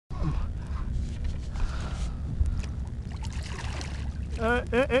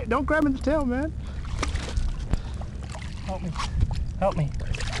Hey, don't grab him in the tail, man. Help me. Help me.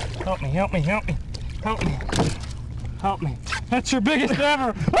 Help me. Help me. Help me. Help me. Help me. That's your biggest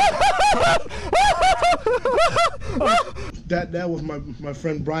ever. That was my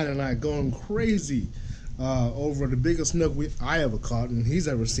friend Brian and I going crazy over the biggest snook I ever caught and he's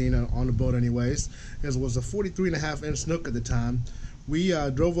ever seen on the boat anyways. It was a 43.5-inch snook at the time. We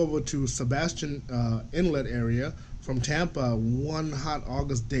drove over to Sebastian inlet area from Tampa one hot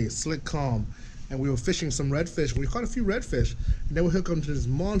August day, slick calm, and we were fishing some redfish. We caught a few redfish, and then we hooked onto this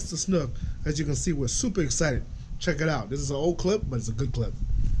monster snook. As you can see, we're super excited. Check it out. This is an old clip, but it's a good clip.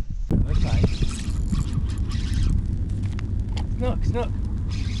 Okay. Snook, snook.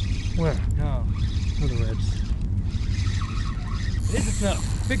 Where? No. Where are the reds? It is a snook.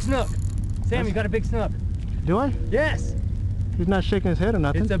 Big snook. Sam, you got a big snook. Do I? Yes. He's not shaking his head or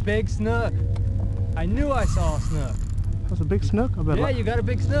nothing. It's a big snook. I knew I saw a snook. That's a big snook? Yeah, you got a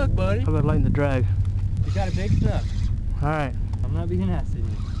big snook, buddy. I better lighten the drag. You got a big snook. Alright. I'm not being nasty.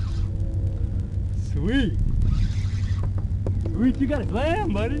 Sweet. Sweet, you got a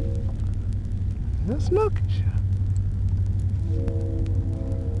glam, buddy. That's snook.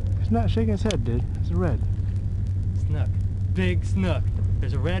 He's not shaking his head, dude. It's a red. Snook. Big snook.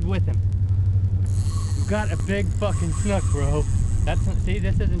 There's a red with him. You got a big fucking snook, bro. See,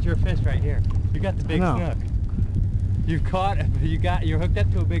 this isn't your fish right here. You got the big snook. You caught, you're hooked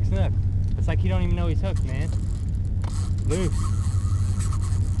up to a big snook. It's like you don't even know he's hooked, man. Loose.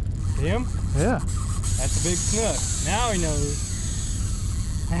 See him? Yeah. That's a big snook. Now he knows.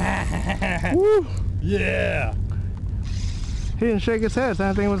 Woo. Yeah. He didn't shake his head, so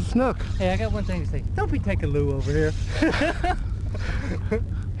I think it was a snook. Hey, I got one thing to say. Don't be taking Lou over here.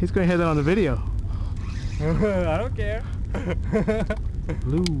 He's going to hear that on the video. I don't care.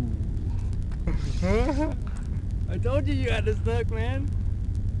 Lou. I told you had a snook, man.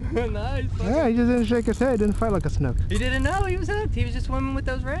 Nice. Yeah, he just didn't shake his head. Didn't fight like a snook. He didn't know he was hooked. He was just swimming with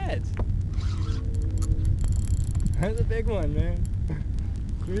those reds. That's a big one, man.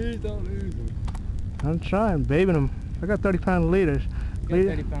 Please don't lose him. I'm trying, babying him. I got 30-pound leaders. You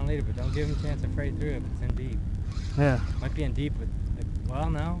got 30-pound leader, but don't give him a chance to fray through if it's in deep. Yeah. Might be in deep with, well,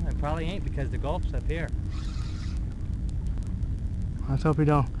 no, it probably ain't because the gulp's up here. Let's hope he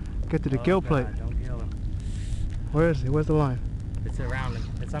don't get to the gill plate. Don't kill him. Where is he? Where's the line? It's around him.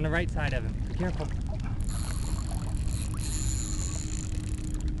 It's on the right side of him. Be careful.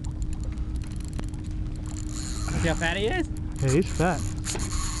 See how fat he is? Yeah, he's fat.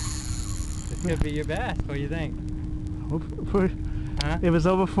 This could be your best. What do you think? Huh? If it's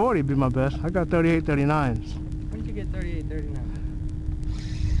over 40, it'd be my best. I got 38, 39s. When did you get 38,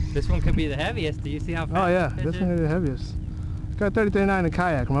 39? This one could be the heaviest. Do you see how fat? Oh yeah, this one is the heaviest. Got 30, 39 in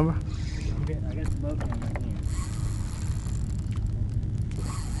kayak, remember? I got the boat camera right here.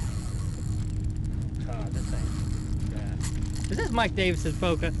 Oh, this thing. Yeah. This is Mike Davis's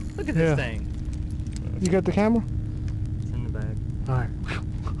Boca. Look at this thing. You got the camera? It's in the bag. Alright.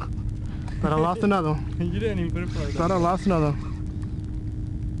 But I lost another one. You didn't even put a plug on. Thought I lost another one.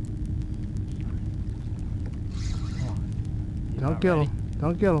 Don't kill him.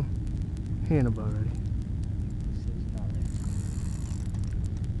 Don't kill him. He ain't about ready.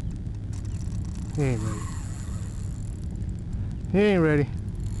 He ain't ready. He ain't ready.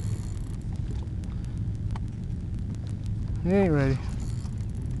 He ain't ready.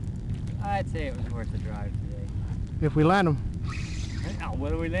 I'd say it was worth the drive today. If we land him. Now,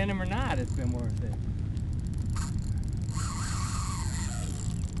 whether we land him or not, it's been worth it.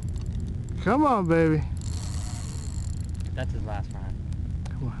 Come on, baby. That's his last run.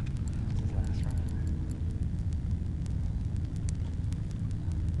 Come on. That's his last run.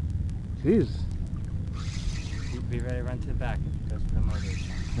 Jesus. Be ready to run to the back if it goes for the motor.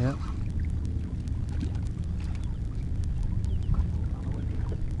 Yep.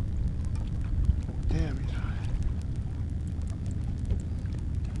 Damn, he's fine.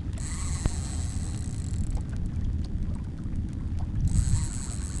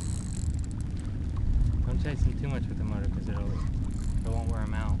 Don't chase him too much with the motor because it won't wear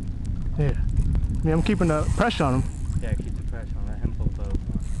him out. Yeah. Yeah, I'm keeping the pressure on him. Yeah, keep the pressure on. Let him pull both.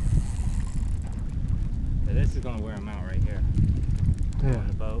 Yeah, this is going to wear him out right here. Yeah. On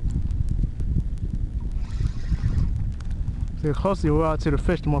the boat. So the closer you are to the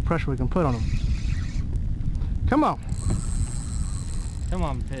fish, the more pressure we can put on them. Come on. Come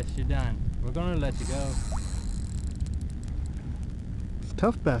on, fish, you're done. We're going to let you go. It's a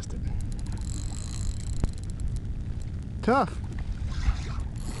tough bastard. Tough.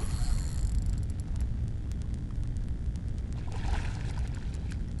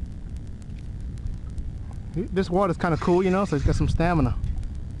 This water's kind of cool, you know, so he's got some stamina.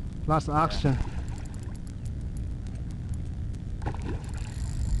 Lots of oxygen.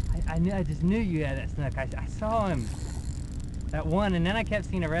 I just knew you had that snook. I saw him. That one, and then I kept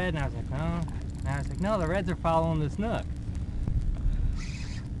seeing a red, and I was like, no. And I was like, no, the reds are following the snook.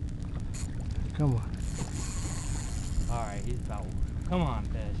 Come on. Alright, he's about... Come on,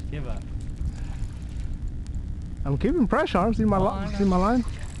 fish. Give up. I'm keeping pressure on him. See my line? See my line?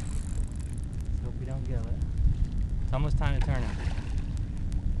 Let's hope we don't gill it. It's almost time to turn him.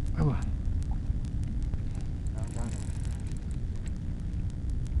 Come on.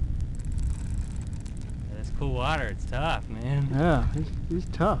 This cool water, it's tough, man. Yeah, he's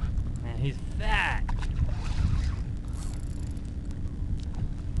tough. Man, he's fat.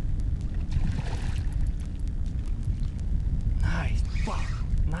 Nice, fuck.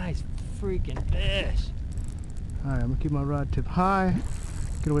 Nice freaking fish. Alright, I'm gonna keep my rod tip high.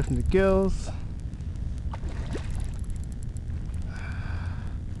 Get away from the gills.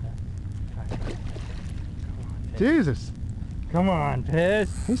 Jesus. Come on, fish.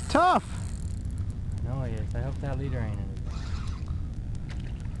 He's tough. No, he is. I hope that leader ain't in it.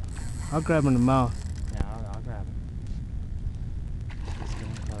 I'll grab him in the mouth. Yeah, I'll grab him. He's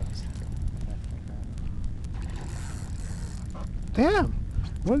getting close. Damn.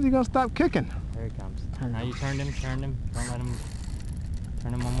 When is he gonna stop kicking? There he comes. Now you turned him. Don't let him.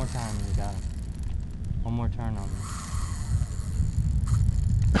 Turn him one more time and you got him. One more turn on him.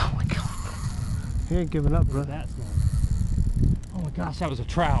 Oh my God. He ain't giving up, bro. That snake. Oh my gosh, that was a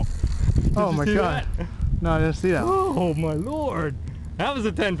trout. Oh my God. That? No, I didn't see that. Oh my Lord. That was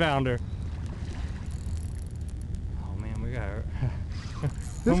a 10-pounder. Oh man, we got her.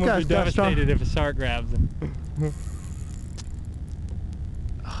 This guy's be devastated if a shark grabs him.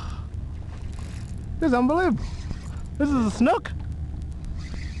 This is unbelievable. This is a snook.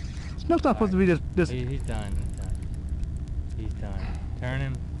 Snook's not supposed to be this. He's done. He's done. Turn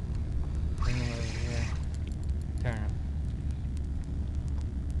him. Bring him over here. Turn him.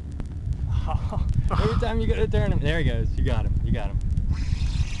 Oh, every time you go to turn him, there he goes. You got him. You got him.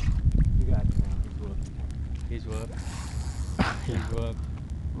 You got him, man. He's whooped. He's whooped.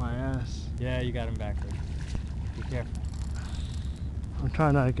 My ass. Yeah, you got him backwards. Be careful. I'm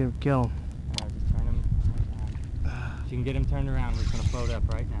trying not to kill him. Alright, just turn him. If you can get him turned around, he's going to float up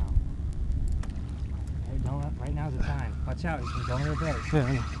right now. Hey, don't, right now's the time. Watch out, he's going to go over the boat. Yeah,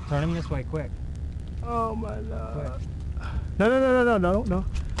 I know. Turn him this way, quick. Oh my Lord. Quick. No.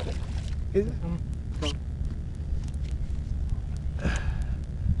 Is it?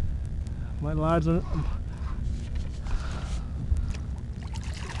 My line's on it.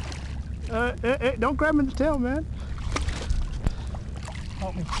 Hey, don't grab him in the tail, man.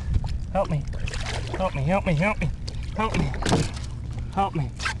 Help me. Help me. Help me. Help me. Help me. Help me. Help me.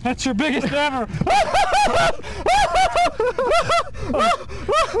 That's your biggest ever.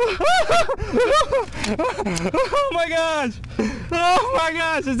 Oh my gosh. Oh my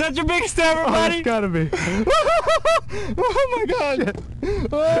gosh. Is that your biggest ever, buddy? Oh, it's gotta be. Oh my gosh. Shit.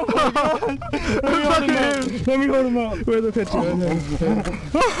 Oh my gosh. Let me hold him up. Where's the picture?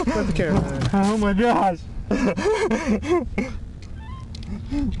 Where's the camera? Oh my gosh.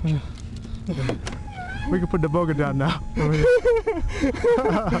 We can put the boga down now.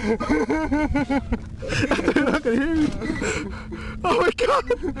 They're not gonna hear me. Oh my God!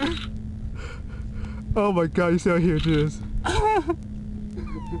 Oh my God! You see how huge it is?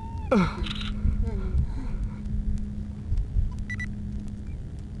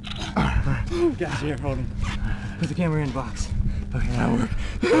 Gosh, here, hold him. Put the camera in the box. Okay, now work.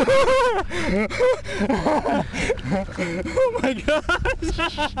 Oh my gosh!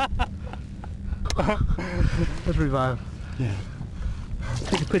 Let's revive. Yeah.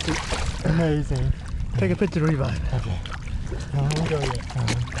 Take a picture. Amazing. Take a picture to revive. Okay. No, I won't go yet.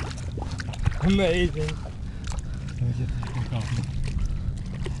 Amazing.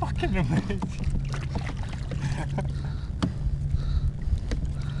 Fucking amazing.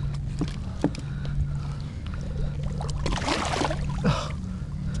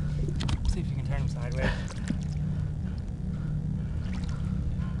 See if you can turn him sideways.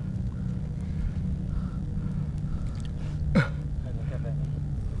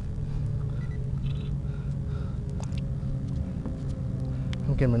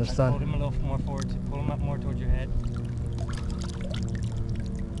 Get him in the sun. Hold him a little more forward. Pull him up more towards your head.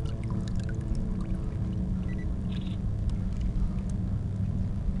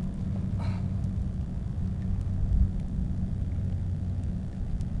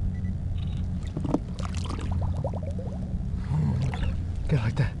 Get him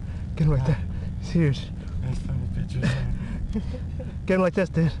like that. Get him like that. It's huge. That's funny pictures. Get him like this,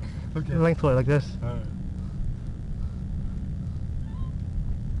 dude. Okay. Lengthwise like this. Alright.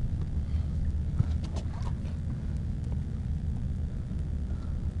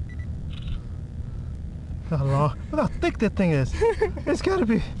 Look how long. Look how thick that thing is. It's gotta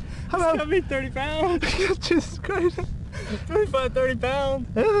be. How It's about? gotta be 30 pounds. Jesus Christ. 25, 30 pounds.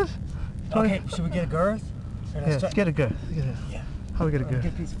 It is. Okay, should we get a girth? Yeah, let's get a girth. Yeah. How we get a girth?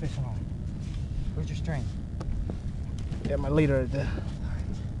 Get a piece of fish on. Where's your string? Yeah, my leader right there.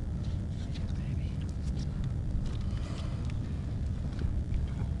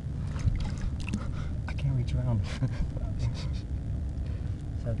 I can't reach around.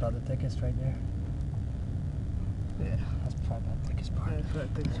 Is that about the thickest right there? Yeah. That's probably about the thickest part. Yeah, I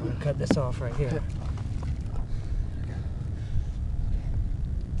think So so. we're gonna cut this off right here.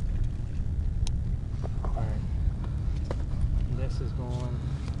 Alright. This is going.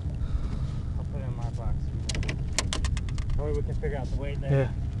 I'll put it in my box. That way we can figure out the weight there.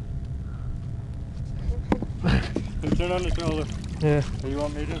 Yeah. And turn on the shoulder. Yeah. Do you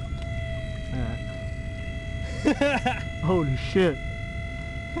want me to? Alright. Holy shit.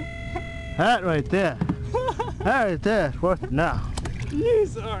 That right there. That right there is worth it now. You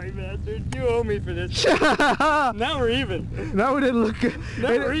sorry bastard. You owe me for this. Now we're even. Now we didn't look good. Now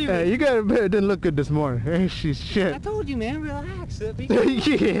we're even. Hey, you gotta admit it didn't look good this morning. Ain't she I shit? told you, man. Relax. Be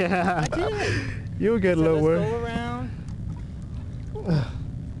Yeah. I did. You'll get a So little let's worried. go around.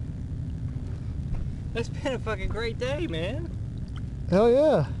 It's been a fucking great day, man. Hell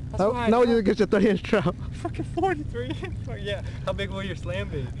yeah. That's why I Now you know. get your 30-inch trout. Fucking 43. Yeah. How big will your slam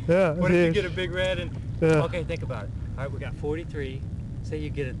be? Yeah. What if you get a big red and... Yeah. Okay, think about it. All right, we got 43. Say you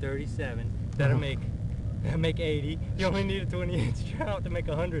get a 37. That'll make 80. You only need a 20-inch trout to make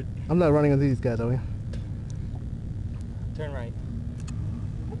 100. I'm not running on these guys, are we? Turn right.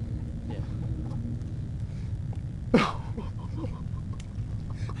 Yeah.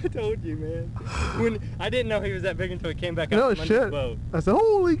 I told you, man. When I didn't know he was that big until he came back out No from under the shit. boat. I said,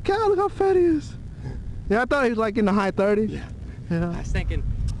 holy cow, look how fat he is. Yeah, I thought he was like in the high 30s. Yeah. I Yeah. was thinking,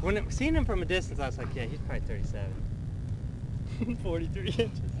 seeing him from a distance, I was like, yeah, he's probably 37. 43 inches.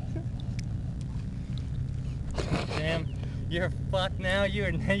 Damn, you're fucked now. You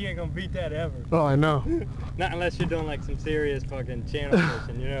ain't gonna beat that ever. Oh, I know. Not unless you're doing like some serious fucking channel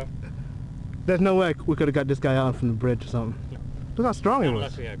fishing, you know? There's no way we could have got this guy out from the bridge or something. Look how strong he Not was.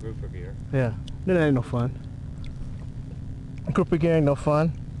 unless we had grouper gear. Yeah. Then that ain't no fun. Grouper gear ain't no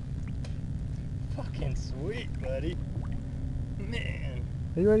fun. Fucking sweet, buddy. Man.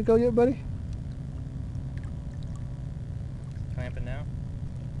 Are you ready to go yet, buddy? Clamping now?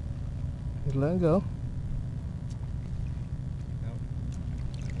 Just let him go. Nope.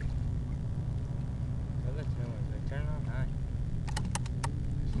 What are they doing? They turn on high.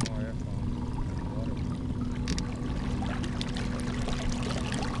 There's more air flowing in the water.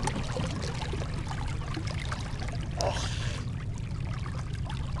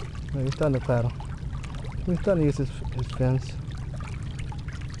 Yeah, he's starting to paddle. He's starting to use his fins.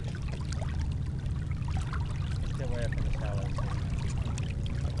 Get way up in the shallows.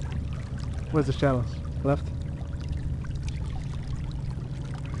 Where's the shallows? Left?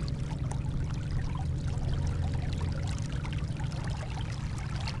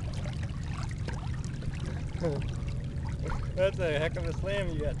 That's a heck of a slam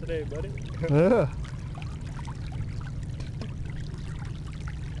you got today, buddy. Yeah.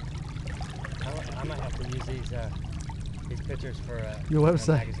 I might have to use these pictures for Your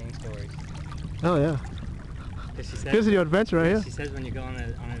website. magazine stories. Oh yeah. She says, Here's your adventure right here. She says when you go on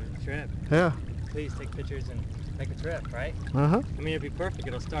a trip, Yeah. please take pictures and make a trip, right? Uh-huh. I mean, it'd be perfect.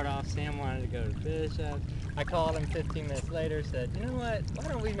 It'll start off, Sam wanted to go to fish. I called him 15 minutes later, said, you know what, why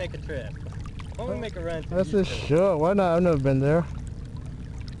don't we make a trip? Why don't we make a run to That's the a sure. Why not? I've never been there.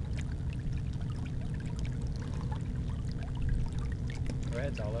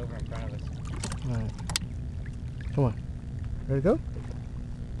 Red's all over in front of us. All right. Come on. Ready to go?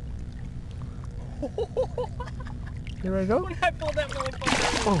 You ready to go? When I pulled that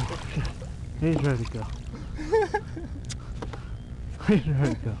motherfucker Oh, shit. He's ready to go. He's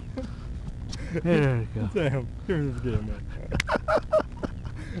ready to go. He's ready to go. Damn, here's this game, man.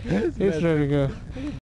 He's ready to go.